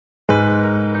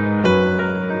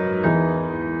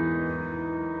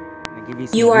give you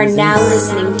some You are reasons. now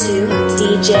listening to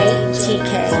DJ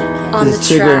TK on This the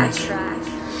trigger. track.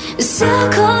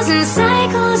 Circles and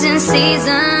cycles and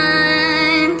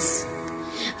seasons.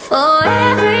 For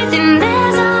everything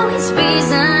there's always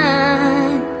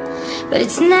reason, but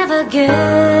it's never good.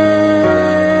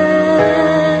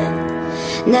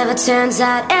 Never turns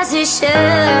out as it should.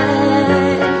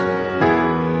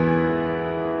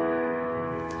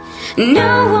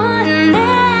 No one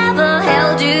ever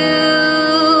held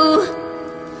you,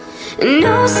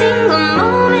 no single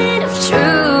moment of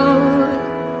truth.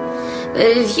 But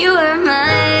if you were mine,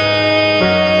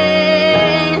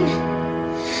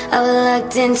 I would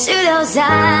looked into those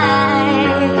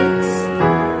eyes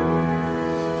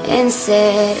and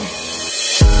said,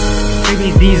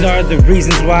 Baby, these are the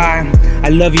reasons why I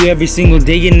love you every single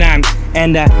day and night.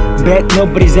 And I bet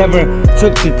nobody's ever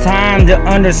took the time to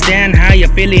understand how you're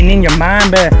feeling in your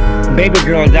mind. But baby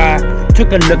girl, I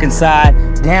took a look inside.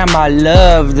 Damn, I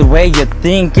love the way you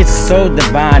think. It's so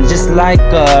divine, just like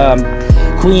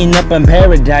queen up in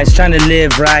paradise, trying to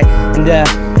live right. And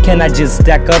can I just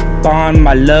stack up on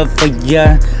my love for you?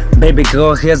 Baby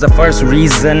girl, here's the first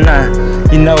reason.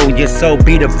 You know you're so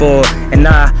beautiful, and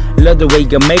I love the way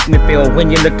you make me feel when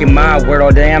you look in my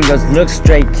world. Damn, those looks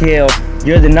straight kill.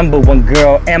 You're the number one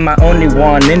girl and my only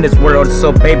one in this world.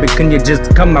 So baby, can you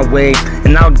just come my way,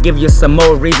 and I'll give you some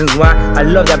more reasons why I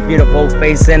love that beautiful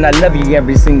face, and I love you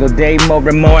every single day more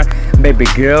and more. Baby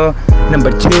girl,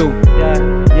 number two,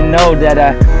 you know that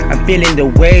I'm feeling the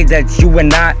way that you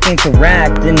and I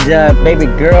interact. And baby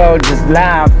girl, just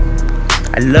laugh.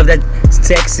 I love that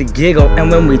sexy giggle, and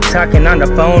when we talking on the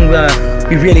phone,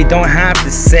 we really don't have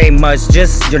to say much.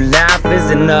 Just your laugh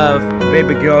is enough.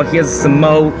 Baby girl, here's some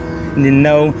more. And you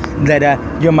know that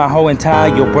you're my whole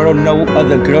entire world. No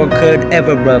other girl could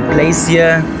ever replace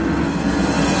you.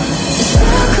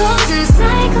 circles and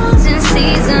cycles and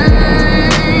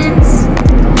seasons.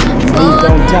 Please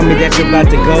don't tell me that you're about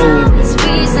to go.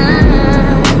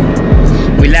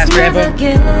 We last forever.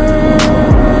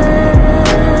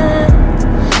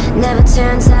 Never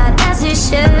turns out as it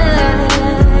should.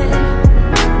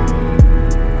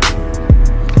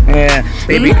 Yeah,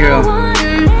 baby girl. No one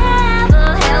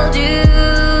ever held you,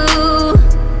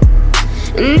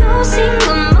 no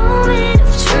single moment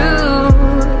of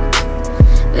truth.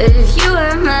 But if you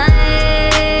were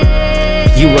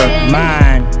mine, You were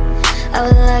mine. I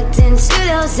would looked into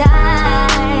those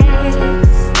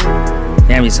eyes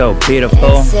Damn, you're so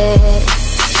beautiful. and said,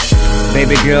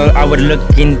 Baby girl, I would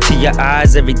look into your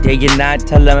eyes every day and night,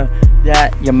 tell them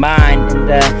that you're mine.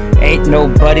 And ain't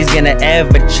nobody's gonna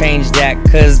ever change that.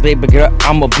 Cause baby girl,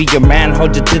 I'ma be your man.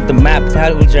 Hold you to the map,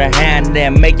 hold your hand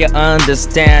and make you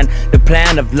understand. The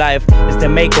plan of life is to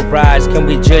make a rise. Can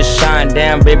we just shine?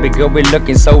 Damn, baby girl, we're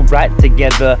looking so right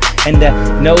together. And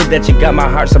know that you got my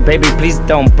heart, so baby, please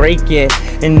don't break it.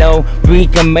 And know we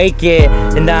can make it.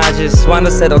 And I just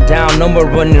wanna settle down, no more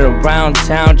running around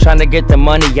town trying to get the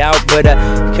money out. But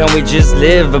can we just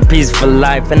live a peaceful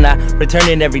life? And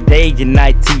returning every day and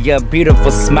night to your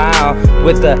beautiful smile,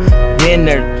 with the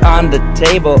dinner on the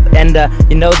table. And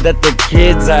you know that the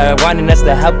kids are wanting us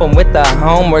to help them with the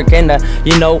homework. And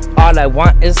you know all I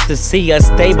want is to see us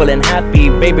stable and happy.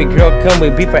 Baby girl, can we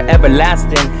be forever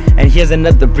lasting? And here's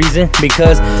another reason,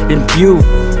 because in you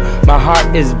my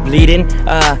heart is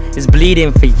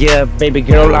bleeding for you. Baby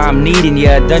girl, I'm needing you.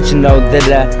 Don't you know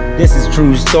that this is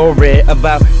true story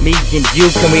about me and you?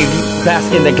 Can we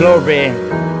bask in the glory?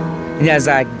 And as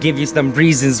I give you some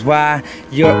reasons why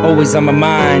you're always on my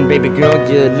mind, baby girl,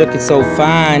 you're looking so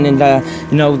fine. And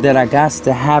you know that I got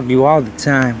to have you all the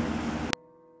time.